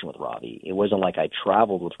vacation with Ravi. It wasn't like I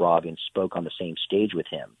traveled with Ravi and spoke on the same stage with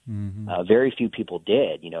him. Mm-hmm. Very few people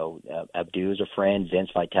did. Abdu's a friend, Vince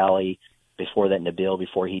Vitale, before that Nabil,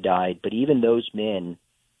 before he died. But even those men,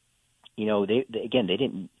 they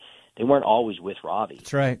weren't always with Ravi.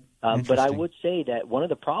 That's right. But I would say that one of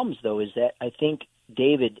the problems, though, is that I think,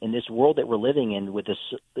 David, in this world that we're living in with this,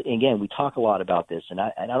 again, we talk a lot about this, and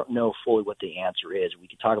I don't know fully what the answer is. We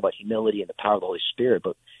can talk about humility and the power of the Holy Spirit,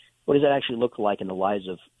 but what does that actually look like in the lives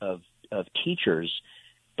of teachers?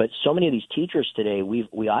 But so many of these teachers today,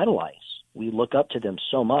 we idolize. We look up to them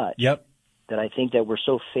so much that I think that we're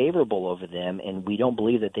so favorable over them, and we don't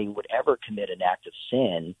believe that they would ever commit an act of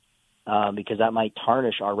sin, because that might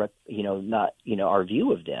tarnish our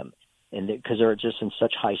view of them. And because they're just in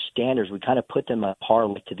such high standards, we kind of put them on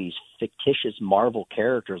par to these fictitious Marvel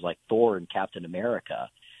characters like Thor and Captain America.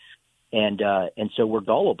 And so we're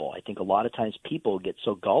gullible. I think a lot of times people get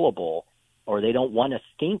so gullible, or they don't want to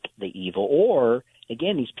think the evil. Or,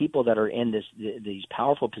 again, these people that are in these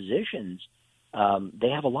powerful positions, they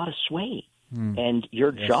have a lot of sway. And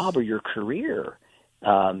your job or your career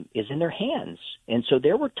is in their hands. And so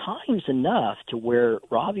there were times enough to where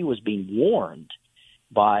Ravi was being warned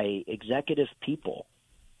by executive people,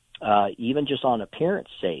 even just on appearance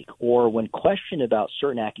sake, or when questioned about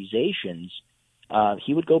certain accusations,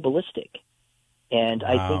 he would go ballistic. And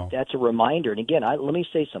I think that's a reminder. And again, let me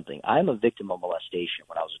say something. I'm a victim of molestation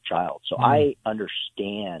when I was a child, so I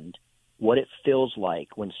understand what it feels like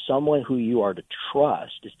when someone who you are to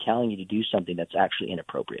trust is telling you to do something that's actually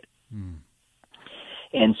inappropriate.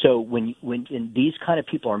 And so when these kind of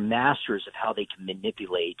people are masters of how they can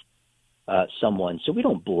manipulate someone. So we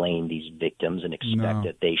don't blame these victims and expect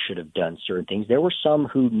that they should have done certain things. There were some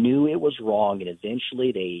who knew it was wrong, and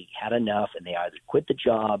eventually they had enough, and they either quit the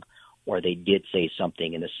job or they did say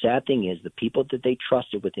something. And the sad thing is the people that they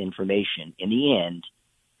trusted with information, in the end,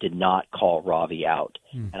 did not call Ravi out.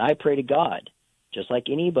 And I pray to God, just like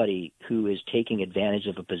anybody who is taking advantage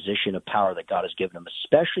of a position of power that God has given them,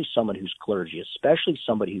 especially someone who's clergy, especially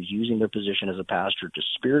somebody who's using their position as a pastor to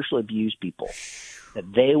spiritually abuse people, that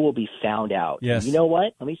they will be found out. Yes. And you know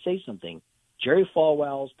what? Let me say something. Jerry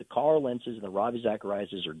Falwell's, the Carl Lentz's, and the Ravi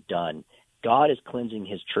Zacharias' are done. God is cleansing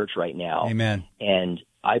his church right now. Amen. And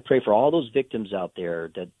I pray for all those victims out there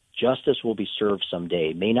that justice will be served someday.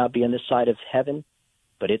 It may not be on this side of heaven,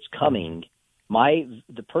 but it's coming.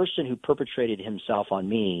 The person who perpetrated himself on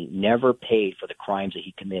me never paid for the crimes that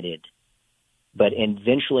he committed. But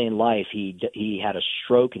eventually in life, he had a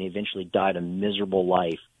stroke and he eventually died a miserable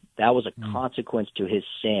life. That was a consequence to his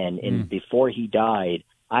sin. And before he died,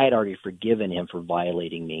 I had already forgiven him for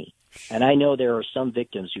violating me. And I know there are some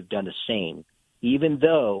victims who've done the same, even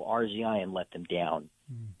though RZIM let them down.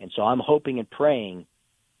 And so I'm hoping and praying,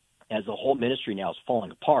 as the whole ministry now is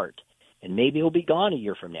falling apart, and maybe he'll be gone a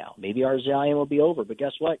year from now. Maybe RZIM will be over. But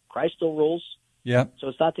guess what? Christ still rules. Yeah. So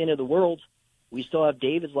it's not the end of the world. We still have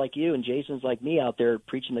Davids like you and Jasons like me out there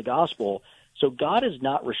preaching the gospel. So God is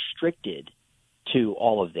not restricted to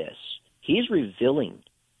all of this. He's revealing,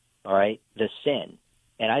 all right, the sin.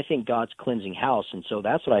 And I think God's cleansing house. And so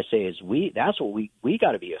that's what I say is we got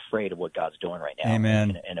to be afraid of what God's doing right now.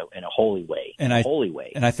 Amen. In a holy way. And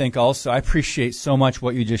I think also, I appreciate so much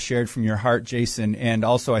what you just shared from your heart, Jason. And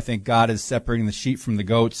also, I think God is separating the sheep from the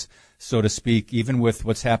goats, so to speak, even with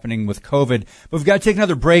what's happening with COVID. But we've got to take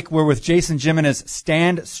another break. We're with Jason Jimenez,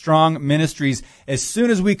 Stand Strong Ministries. As soon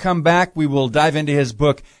as we come back, we will dive into his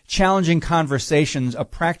book, Challenging Conversations, a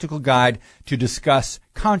practical guide to discuss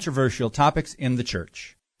controversial topics in the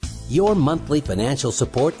church. Your monthly financial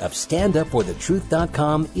support of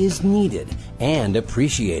StandUpForTheTruth.com is needed and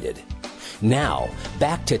appreciated. Now,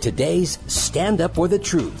 back to today's Stand Up for the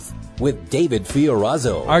Truth with David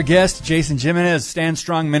Fiorazo. Our guest, Jason Jimenez, Stand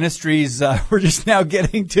Strong Ministries. We're just now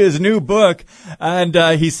getting to his new book. And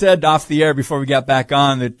he said off the air before we got back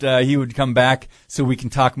on that he would come back so we can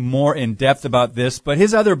talk more in depth about this. But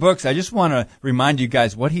his other books, I just want to remind you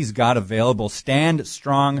guys what he's got available. Stand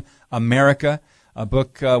Strong America, a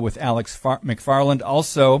book with Alex McFarland.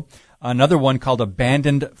 Also, another one called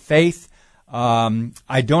Abandoned Faith.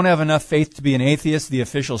 I Don't Have Enough Faith to Be an Atheist, the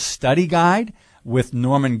official study guide with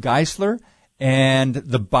Norman Geisler, and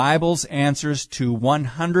the Bible's answers to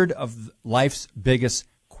 100 of life's biggest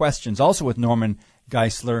questions, also with Norman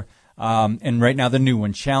Geisler, and right now the new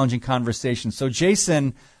one, Challenging Conversations. So,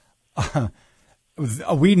 Jason,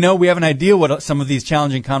 we know we have an idea what some of these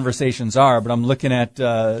challenging conversations are, but I'm looking at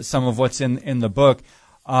some of what's in the book.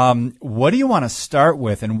 What do you want to start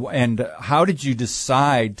with, and how did you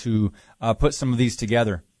decide to put some of these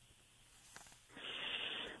together?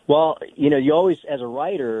 Well, you always, as a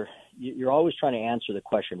writer, you're always trying to answer the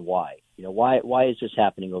question why. Why is this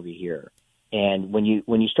happening over here? And when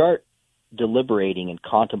you start deliberating and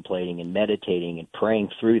contemplating and meditating and praying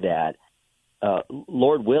through that,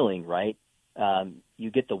 Lord willing, right?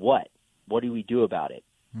 You get the what. What do we do about it?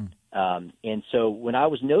 And so when I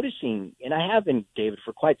was noticing, and I have been, David,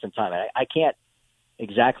 for quite some time, I can't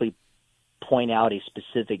exactly point out a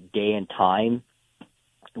specific day and time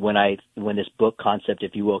when this book concept,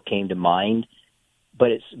 if you will, came to mind,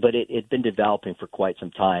 but it's been developing for quite some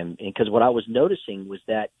time. And because what I was noticing was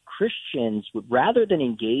that Christians, rather than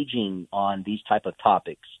engaging on these type of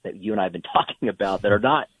topics that you and I have been talking about, that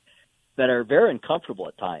are very uncomfortable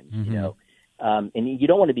at times, and you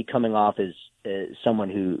don't want to be coming off as someone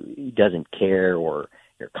who doesn't care or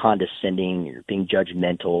you're condescending, you're being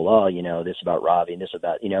judgmental. Oh, this about Ravi and this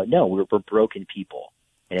about, no, we're broken people,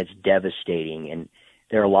 and it's devastating. And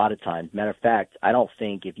there are a lot of times, matter of fact, I don't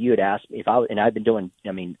think if you had asked me, and I've been doing,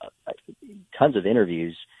 tons of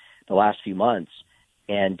interviews the last few months,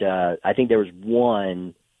 and I think there was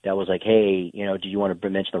one that was like, hey, do you want to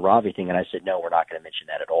mention the Ravi thing? And I said, no, we're not going to mention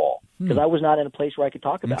that at all, because I was not in a place where I could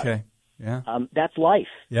talk about it. Yeah. That's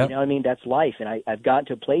life. Yep. That's life. And I've gotten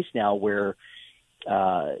to a place now where,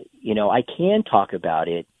 I can talk about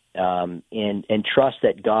it, and trust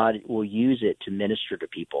that God will use it to minister to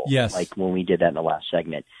people. Yes. Like when we did that in the last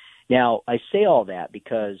segment. Now, I say all that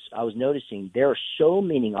because I was noticing there are so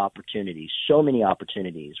many opportunities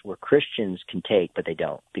where Christians can take, but they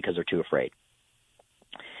don't because they're too afraid.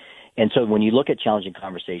 And so when you look at challenging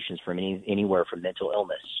conversations from anywhere from mental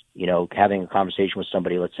illness, having a conversation with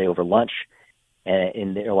somebody, let's say over lunch,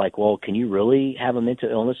 and they're like, well, can you really have a mental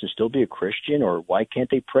illness and still be a Christian? Or why can't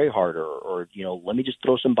they pray harder? Or let me just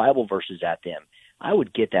throw some Bible verses at them. I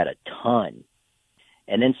would get that a ton.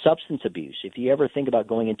 And then substance abuse. If you ever think about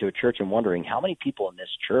going into a church and wondering how many people in this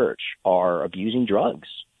church are abusing drugs,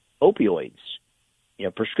 opioids,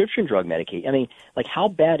 prescription drug medication. How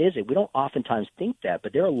bad is it? We don't oftentimes think that,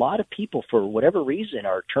 but there are a lot of people, for whatever reason,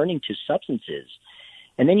 are turning to substances.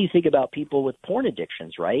 And then you think about people with porn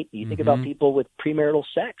addictions, right? You think about people with premarital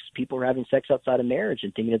sex. People are having sex outside of marriage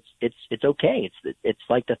and thinking it's okay. It's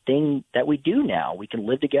like the thing that we do now. We can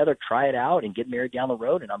live together, try it out, and get married down the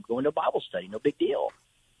road. And I'm going to a Bible study, no big deal.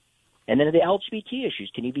 And then the LGBT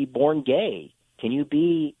issues. Can you be born gay? Can you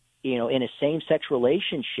be in a same-sex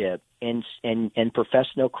relationship and profess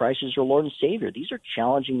to know Christ as your Lord and Savior? These are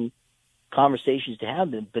challenging conversations to have,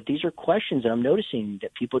 but these are questions that I'm noticing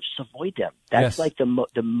that people just avoid them. That's like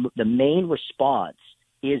the main response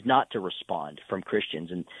is not to respond from Christians.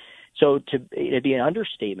 And so it'd be an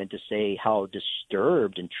understatement to say how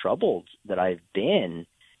disturbed and troubled that I've been.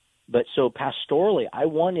 But so pastorally, I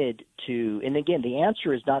wanted to, and again, the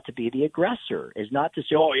answer is not to be the aggressor, is not to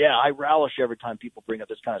say, oh yeah, I relish every time people bring up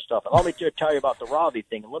this kind of stuff. And let me tell you about the Ravi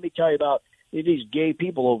thing, and let me tell you about these gay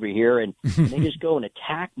people over here, and they just go in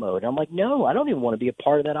attack mode. And I'm like, no, I don't even want to be a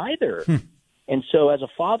part of that either. And so as a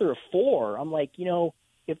father of 4, I'm like,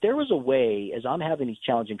 if there was a way, as I'm having these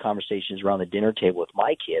challenging conversations around the dinner table with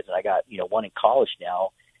my kids, and I got, one in college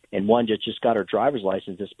now, and one just got her driver's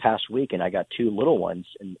license this past week, and I got 2 little ones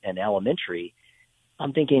in elementary.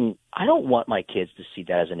 I'm thinking, I don't want my kids to see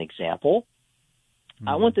that as an example. Mm-hmm.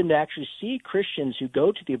 I want them to actually see Christians who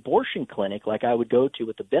go to the abortion clinic like I would go to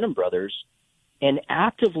with the Benham brothers and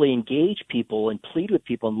actively engage people and plead with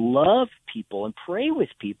people and love people and pray with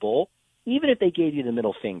people, even if they gave you the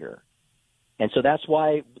middle finger. And so that's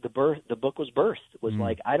why the book was birthed. It was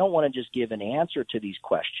like, I don't want to just give an answer to these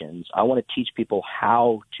questions. I want to teach people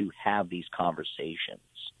how to have these conversations.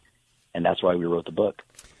 And that's why we wrote the book.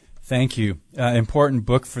 Thank you. Important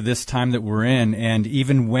book for this time that we're in. And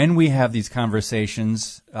even when we have these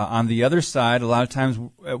conversations, on the other side, a lot of times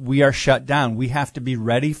we are shut down. We have to be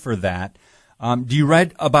ready for that. Do you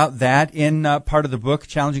write about that in part of the book,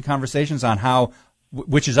 Challenging Conversations, on how,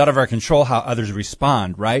 which is out of our control, how others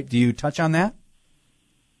respond, right? Do you touch on that?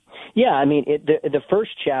 Yeah, I mean, the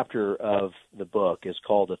first chapter of the book is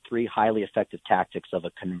called The 3 Highly Effective Tactics of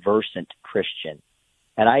a Conversant Christian.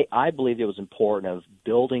 And I believe it was important of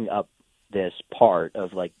building up this part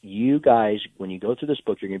of, like, you guys, when you go through this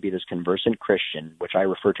book, you're going to be this conversant Christian, which I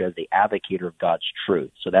refer to as the advocator of God's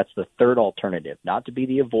truth. So that's the third alternative, not to be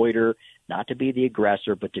the avoider, not to be the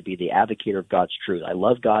aggressor, but to be the advocator of God's truth. I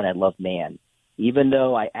love God and I love man. Even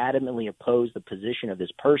though I adamantly oppose the position of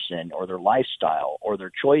this person or their lifestyle or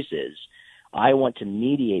their choices, I want to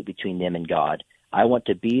mediate between them and God. I want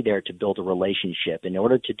to be there to build a relationship. In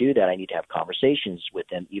order to do that, I need to have conversations with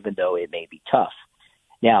them, even though it may be tough.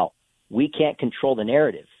 Now, we can't control the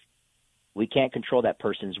narrative. We can't control that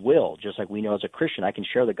person's will. Just like we know as a Christian, I can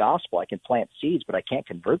share the gospel, I can plant seeds, but I can't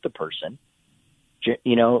convert the person.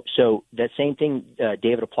 You know, so that same thing,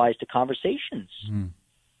 David, applies to conversations.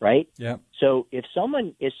 Right? Yeah. So if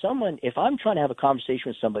I'm trying to have a conversation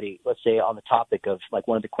with somebody, let's say on the topic of, like,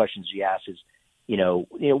 one of the questions you asked is,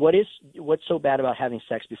 what's so bad about having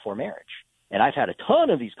sex before marriage? And I've had a ton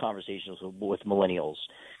of these conversations with millennials.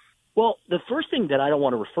 Well, the first thing that I don't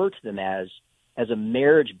want to refer to them as a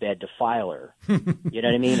marriage bed defiler. You know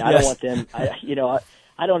what I mean? Yes. I don't want them,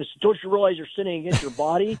 I don't you realize you're sinning against your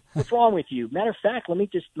body? What's wrong with you? Matter of fact, let me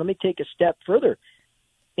take a step further.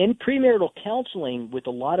 In premarital counseling with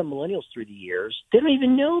a lot of millennials through the years, they don't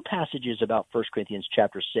even know passages about 1 Corinthians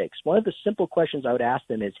chapter 6. One of the simple questions I would ask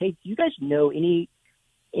them is, hey, do you guys know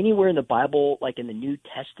anywhere in the Bible, like in the New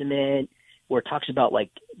Testament, where it talks about, like,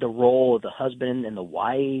 the role of the husband and the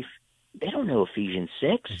wife? They don't know Ephesians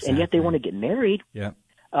 6, exactly. And yet they want to get married. Yeah.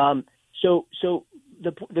 So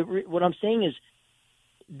what I'm saying is,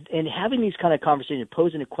 and having these kind of conversations,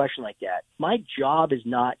 posing a question like that, my job is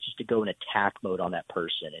not just to go in attack mode on that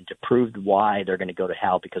person and to prove why they're going to go to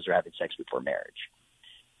hell because they're having sex before marriage.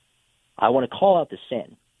 I want to call out the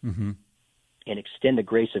sin and extend the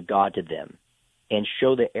grace of God to them and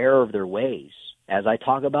show the error of their ways as I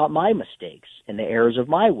talk about my mistakes and the errors of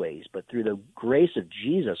my ways. But through the grace of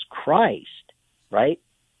Jesus Christ, right,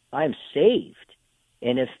 I am saved.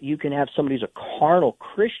 And if you can have somebody who's a carnal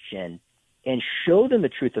Christian and show them the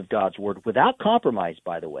truth of God's word without compromise,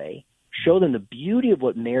 by the way, show them the beauty of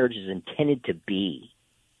what marriage is intended to be,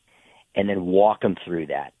 and then walk them through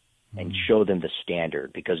that and show them the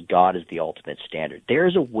standard, because God is the ultimate standard.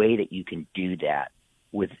 There's a way that you can do that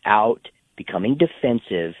without becoming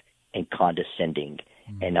defensive and condescending.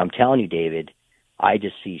 And I'm telling you, David, I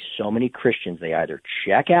just see so many Christians, they either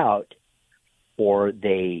check out or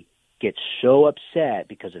they get so upset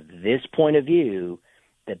because of this point of view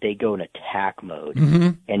that they go in attack mode.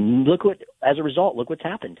 And as a result, look what's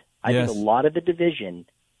happened. I think a lot of the division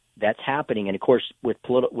that's happening, and of course with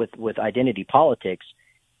identity politics,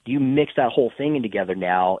 you mix that whole thing in together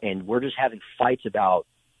now, and we're just having fights about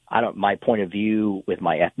my point of view with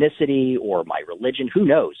my ethnicity or my religion. Who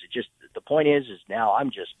knows? The point is now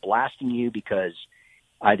I'm just blasting you because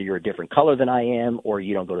either you're a different color than I am, or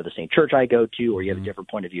you don't go to the same church I go to, or you have a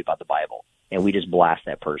different point of view about the Bible. And we just blast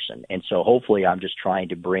that person. And so hopefully I'm just trying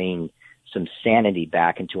to bring some sanity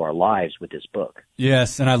back into our lives with this book.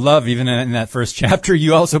 Yes, and I love, even in that first chapter,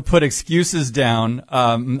 you also put excuses down.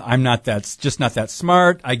 I'm not that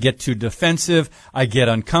smart. I get too defensive. I get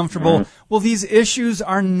uncomfortable. Well, these issues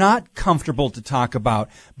are not comfortable to talk about.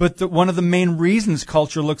 But one of the main reasons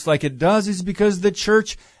culture looks like it does is because the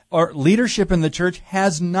church or leadership in the church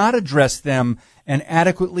has not addressed them and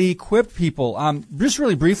adequately equipped people. Just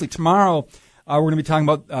really briefly, tomorrow we're going to be talking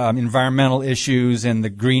about environmental issues and the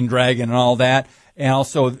Green Dragon and all that, and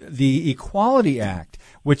also the Equality Act,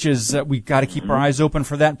 which is we've got to keep our eyes open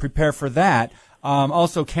for that and prepare for that.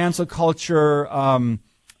 Also, cancel culture,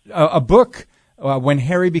 a book, When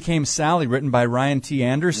Harry Became Sally, written by Ryan T.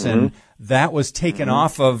 Anderson, that was taken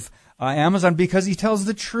off of Amazon because he tells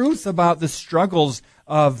the truth about the struggles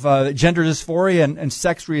of gender dysphoria and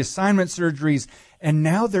sex reassignment surgeries. And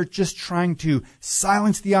now they're just trying to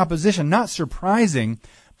silence the opposition. Not surprising.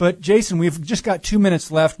 But, Jason, we've just got 2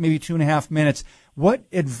 minutes left, maybe 2.5 minutes. What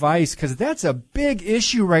advice, because that's a big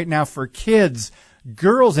issue right now for kids.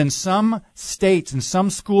 Girls in some states and some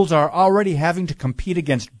schools are already having to compete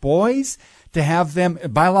against boys to have them,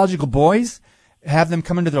 biological boys, have them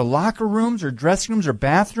come into their locker rooms or dressing rooms or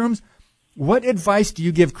bathrooms. What advice do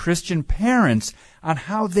you give Christian parents on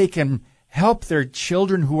how they can help their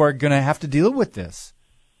children who are going to have to deal with this?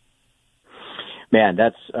 Man,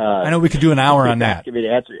 that's... I know we could do an hour on that. Give me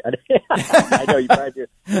the answer. I know you probably do.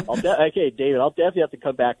 Okay, David, I'll definitely have to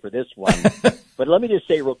come back for this one. But let me just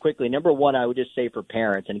say real quickly, number one, I would just say for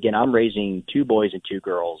parents, and again, I'm raising 2 boys and 2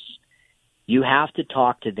 girls, you have to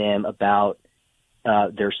talk to them about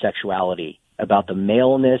their sexuality, about the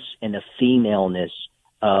maleness and the femaleness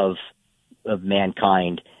of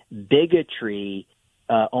mankind. Bigotry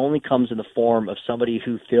only comes in the form of somebody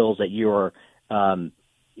who feels that you're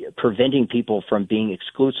preventing people from being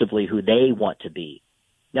exclusively who they want to be.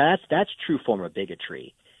 Now that's true form of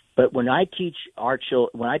bigotry. But when I teach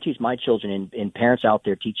my children and parents out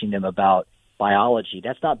there teaching them about biology,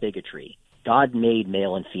 that's not bigotry. God made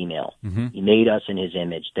male and female. Mm-hmm. He made us in His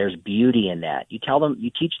image. There's beauty in that. You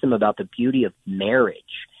teach them about the beauty of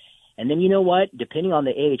marriage. And then you know what? Depending on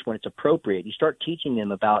the age, when it's appropriate, you start teaching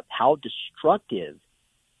them about how destructive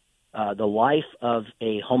the life of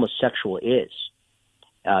a homosexual is.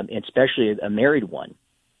 Especially a married one.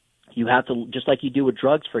 You have to, just like you do with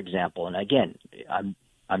drugs, for example. And again,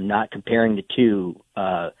 I'm not comparing the two.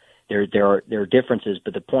 There are differences,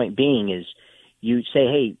 but the point being is, you say,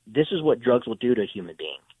 hey, this is what drugs will do to a human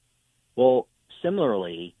being. Well,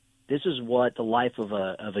 similarly, this is what the life of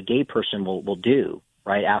a gay person will do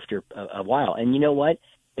right after a while. And you know what?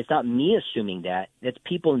 It's not me assuming that. It's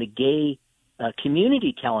people in the gay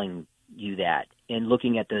community telling you that, and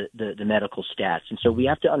looking at the medical stats. And so we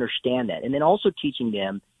have to understand that. And then also teaching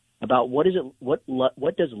them about what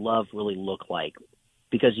does love really look like?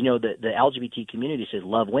 Because, you know, the LGBT community says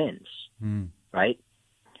love wins, right?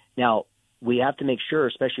 Now, we have to make sure,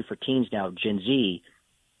 especially for teens now, Gen Z,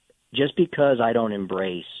 just because I don't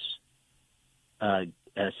embrace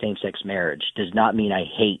same-sex marriage does not mean I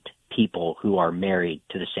hate people who are married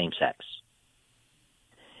to the same sex.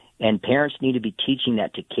 And parents need to be teaching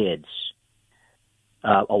that to kids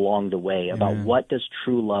along the way about what does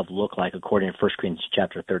true love look like according to 1 Corinthians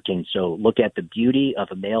chapter 13. So look at the beauty of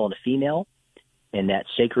a male and a female and that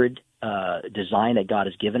sacred design that God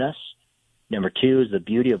has given us. Number 2 is the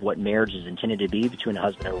beauty of what marriage is intended to be between a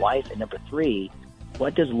husband and wife. And number 3,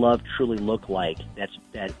 what does love truly look like that's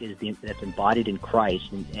embodied in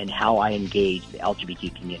Christ, and how I engage the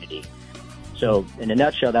LGBT community. So in a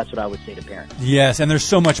nutshell, that's what I would say to parents. Yes, and there's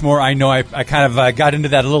so much more. I know I kind of got into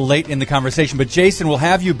that a little late in the conversation, but Jason, we'll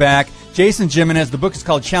have you back. Jason Jimenez, the book is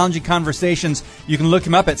called Challenging Conversations. You can look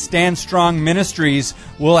him up at Stand Strong Ministries.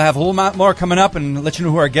 We'll have a whole lot more coming up and let you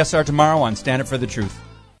know who our guests are tomorrow on Stand Up for the Truth.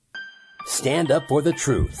 Stand Up for the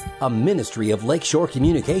Truth, a ministry of Lakeshore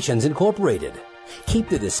Communications Incorporated. Keep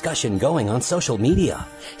the discussion going on social media.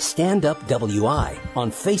 Stand Up WI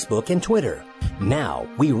on Facebook and Twitter. Now,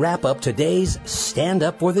 we wrap up today's Stand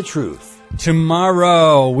Up for the Truth.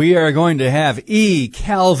 Tomorrow, we are going to have E.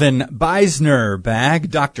 Calvin Beisner back,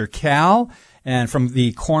 Dr. Cal, and from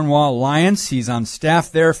the Cornwall Alliance. He's on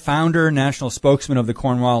staff there, founder, national spokesman of the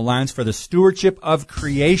Cornwall Alliance for the Stewardship of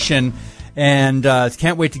Creation. And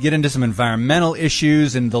can't wait to get into some environmental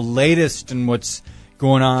issues and the latest and what's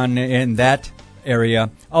going on in that area.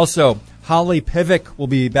 Also, Holly Pivick will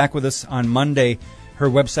be back with us on Monday. Her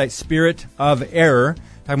website, Spirit of Error,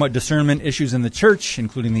 talking about discernment issues in the church,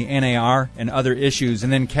 including the NAR and other issues.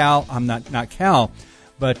 And then Carl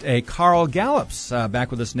Gallups back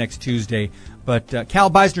with us next Tuesday. But Cal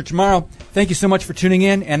Beisner tomorrow. Thank you so much for tuning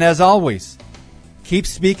in. And as always, keep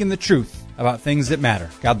speaking the truth about things that matter.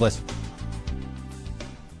 God bless you.